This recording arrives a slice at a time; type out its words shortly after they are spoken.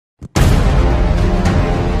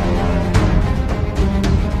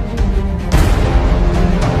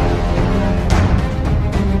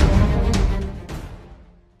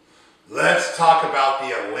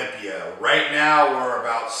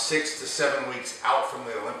about 6 to 7 weeks out from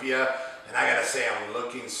the Olympia, and I gotta say I'm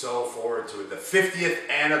looking so forward to it. The 50th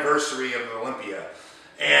anniversary of the Olympia.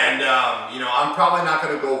 And you know, I'm probably not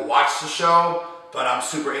gonna go watch the show, but I'm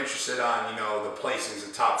super interested on, you know, the placings,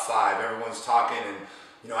 the top 5. Everyone's talking, and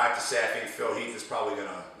you know, I have to say I think Phil Heath is probably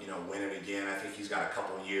gonna, you know, win it again. I think he's got a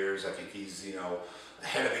couple years. I think he's, you know,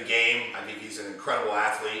 ahead of the game. I think he's an incredible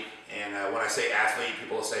athlete. And when I say athlete,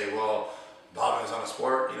 people will say, well, bobbing is on a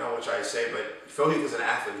sport, you know, which I say, but Phil Heath is an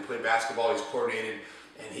athlete. He played basketball, he's coordinated,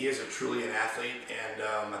 and he is truly an athlete, and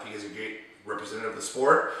I think he's a great representative of the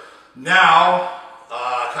sport. Now,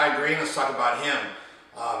 Kai Green, let's talk about him.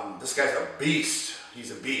 This guy's a beast.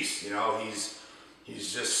 He's a beast, you know.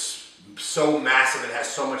 He's just so massive and has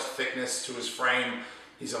so much thickness to his frame.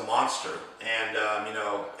 He's a monster, and you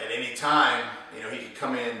know, at any time, you know, he could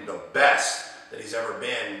come in the best that he's ever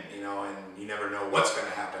been, you know, and you never know what's going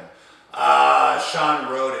to happen.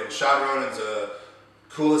 Sean Roden. Sean Roden's the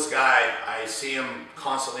coolest guy. I see him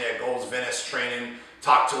constantly at Gold's Venice training,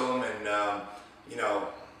 talk to him, and you know,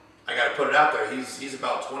 I got to put it out there. He's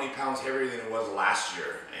about 20 pounds heavier than he was last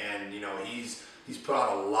year, and you know, he's put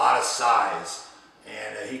on a lot of size,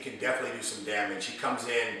 and he can definitely do some damage. He comes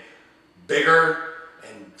in bigger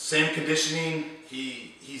and same conditioning.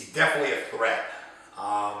 He's definitely a threat.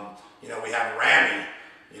 You know, we have Ramy.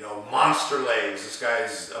 You know, monster legs. This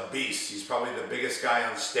guy's a beast. He's probably the biggest guy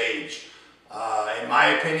on stage. In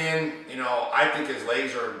my opinion, you know, I think his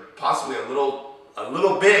legs are possibly a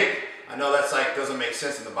little big. I know that's like doesn't make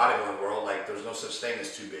sense in the bodybuilding world. Like there's no such thing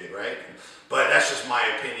as too big, right? But that's just my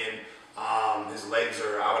opinion. His legs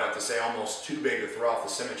are, I would have to say, almost too big to throw off the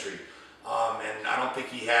symmetry. And I don't think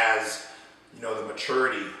he has, you know, the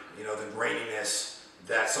maturity, you know, the graininess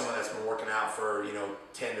that someone that's been working out for, you know,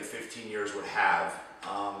 10 to 15 years would have.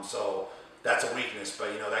 So that's a weakness,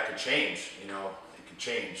 but you know, that could change, you know, it could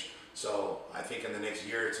change. So I think in the next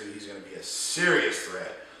year or two, he's going to be a serious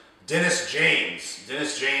threat. Dennis James.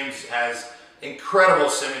 Dennis James has incredible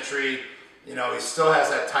symmetry. You know, he still has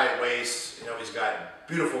that tight waist. You know, he's got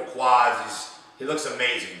beautiful quads. He looks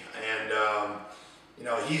amazing. And, you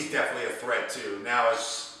know, he's definitely a threat too. Now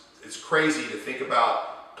it's crazy to think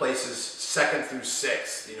about places 2nd through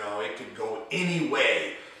 6th. You know, it could go any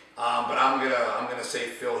way. But I'm gonna say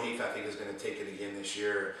Phil Heath, I think, is gonna take it again this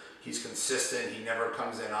year. He's consistent. He never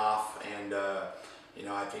comes in off, and you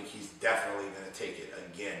know, I think he's definitely gonna take it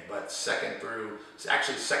again. But 2nd through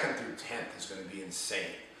 10th is gonna be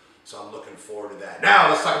insane. So I'm looking forward to that. Now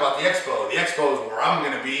let's talk about the Expo. The Expo is where I'm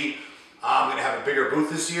gonna be. I'm gonna have a bigger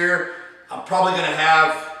booth this year. I'm probably gonna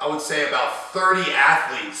have, I would say, about 30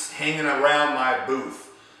 athletes hanging around my booth.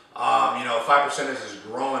 You know, 5%ers is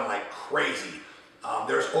growing like crazy.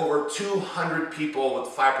 There's over 200 people with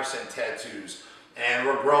 5% tattoos, and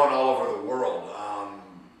we're growing all over the world.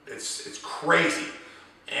 It's crazy.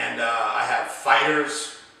 And I have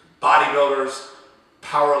fighters, bodybuilders,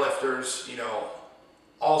 powerlifters, you know,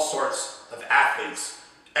 all sorts of athletes,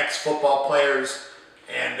 ex-football players,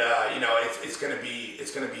 and you know, it's gonna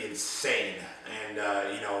be insane. And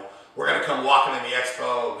you know, we're gonna come walking in the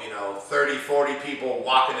Expo, you know, 30, 40 people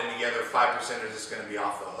walking in together, 5%ers. It's gonna be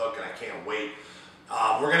off the hook, and I can't wait.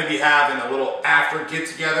 We're going to be having a little after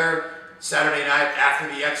get-together Saturday night after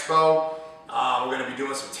the Expo. We're going to be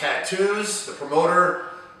doing some tattoos. The promoter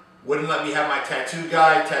wouldn't let me have my tattoo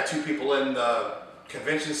guy tattoo people in the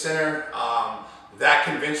convention center. That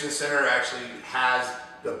convention center actually has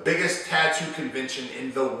the biggest tattoo convention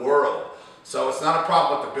in the world. So it's not a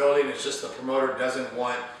problem with the building. It's just the promoter doesn't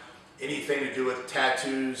want anything to do with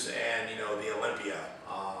tattoos and, you know, the Olympia.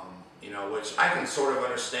 You know, which I can sort of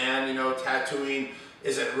understand. You know, tattooing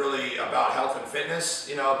isn't really about health and fitness,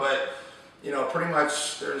 you know, but, you know, pretty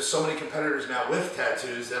much there's so many competitors now with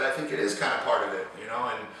tattoos that I think it is kind of part of it, you know,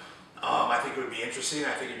 and I think it would be interesting.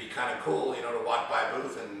 I think it'd be kind of cool, you know, to walk by a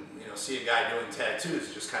booth and, you know, see a guy doing tattoos.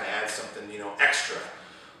 It just kind of adds something, you know, extra.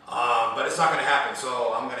 But it's not going to happen,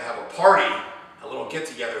 so I'm going to have a party, a little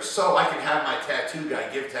get-together, so I can have my tattoo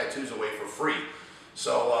guy give tattoos away for free.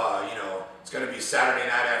 So, you know, it's going to be Saturday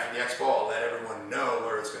night after the Expo. I'll let everyone know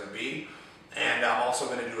where it's going to be. And I'm also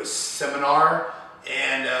going to do a seminar.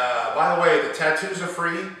 And by the way, the tattoos are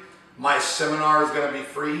free. My seminar is going to be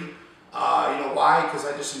free. You know why? Because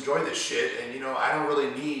I just enjoy this shit. And, you know, I don't really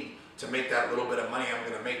need to make that little bit of money I'm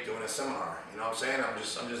going to make doing a seminar. You know what I'm saying?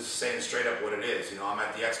 I'm just saying straight up what it is. You know, I'm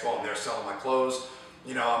at the Expo and they're selling my clothes.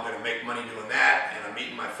 You know, I'm going to make money doing that. And I'm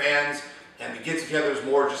meeting my fans. And the get-together is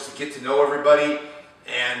more just to get to know everybody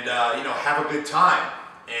and, you know, have a good time.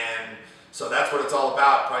 And so that's what it's all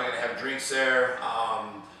about. Probably going to have drinks there.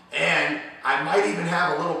 And I might even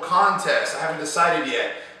have a little contest. I haven't decided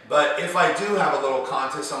yet. But if I do have a little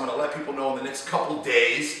contest, I'm going to let people know in the next couple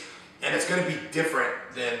days, and it's going to be different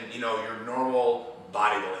than, you know, your normal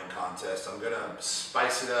bodybuilding contest. I'm going to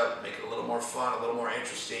spice it up, make it a little more fun, a little more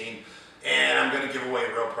interesting, and I'm going to give away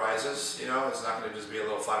real prizes. You know, it's not going to just be a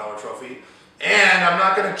little $5 trophy. And I'm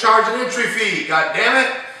not going to charge an entry fee. God damn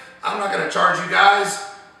it. I'm not going to charge you guys.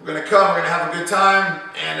 We're going to come, we're going to have a good time,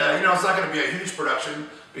 and you know, it's not going to be a huge production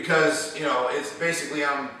because, you know, it's basically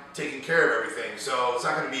I'm taking care of everything. So it's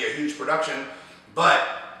not going to be a huge production, but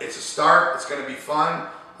it's a start. It's going to be fun.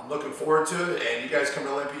 I'm looking forward to it. And you guys come to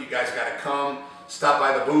Olympia, you guys got to come, stop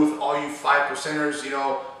by the booth. All you 5%ers, you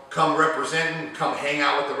know, come representing, come hang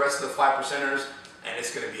out with the rest of the 5%ers, and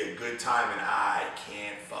it's going to be a good time, and I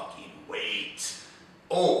can't fucking wait.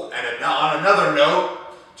 Oh, and on another note,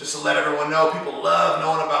 just to let everyone know, people love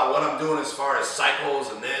knowing about what I'm doing as far as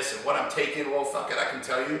cycles and this and what I'm taking. Well, fuck it, I can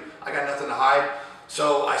tell you. I got nothing to hide.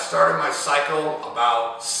 So I started my cycle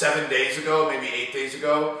about 7 days ago, maybe 8 days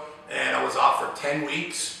ago, and I was off for 10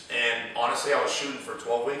 weeks. And honestly, I was shooting for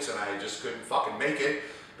 12 weeks, and I just couldn't fucking make it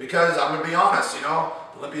because I'm gonna be honest, you know,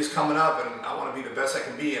 Olympia's coming up, and I want to be the best I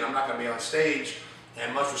can be, and I'm not gonna be on stage.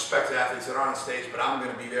 And much respect to athletes that are on stage, but I'm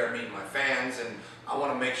gonna be there meeting my fans, and I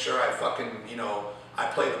want to make sure I fucking, you know, I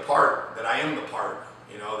play the part, that I am the part,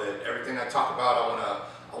 you know, that everything I talk about,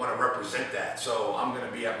 I want to represent that. So I'm going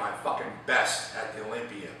to be at my fucking best at the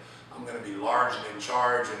Olympia. I'm going to be large and in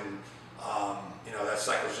charge, and you know, that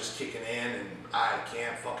cycle's just kicking in, and I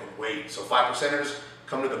can't fucking wait. So 5%ers,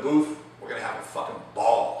 come to the booth. We're going to have a fucking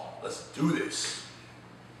ball. Let's do this.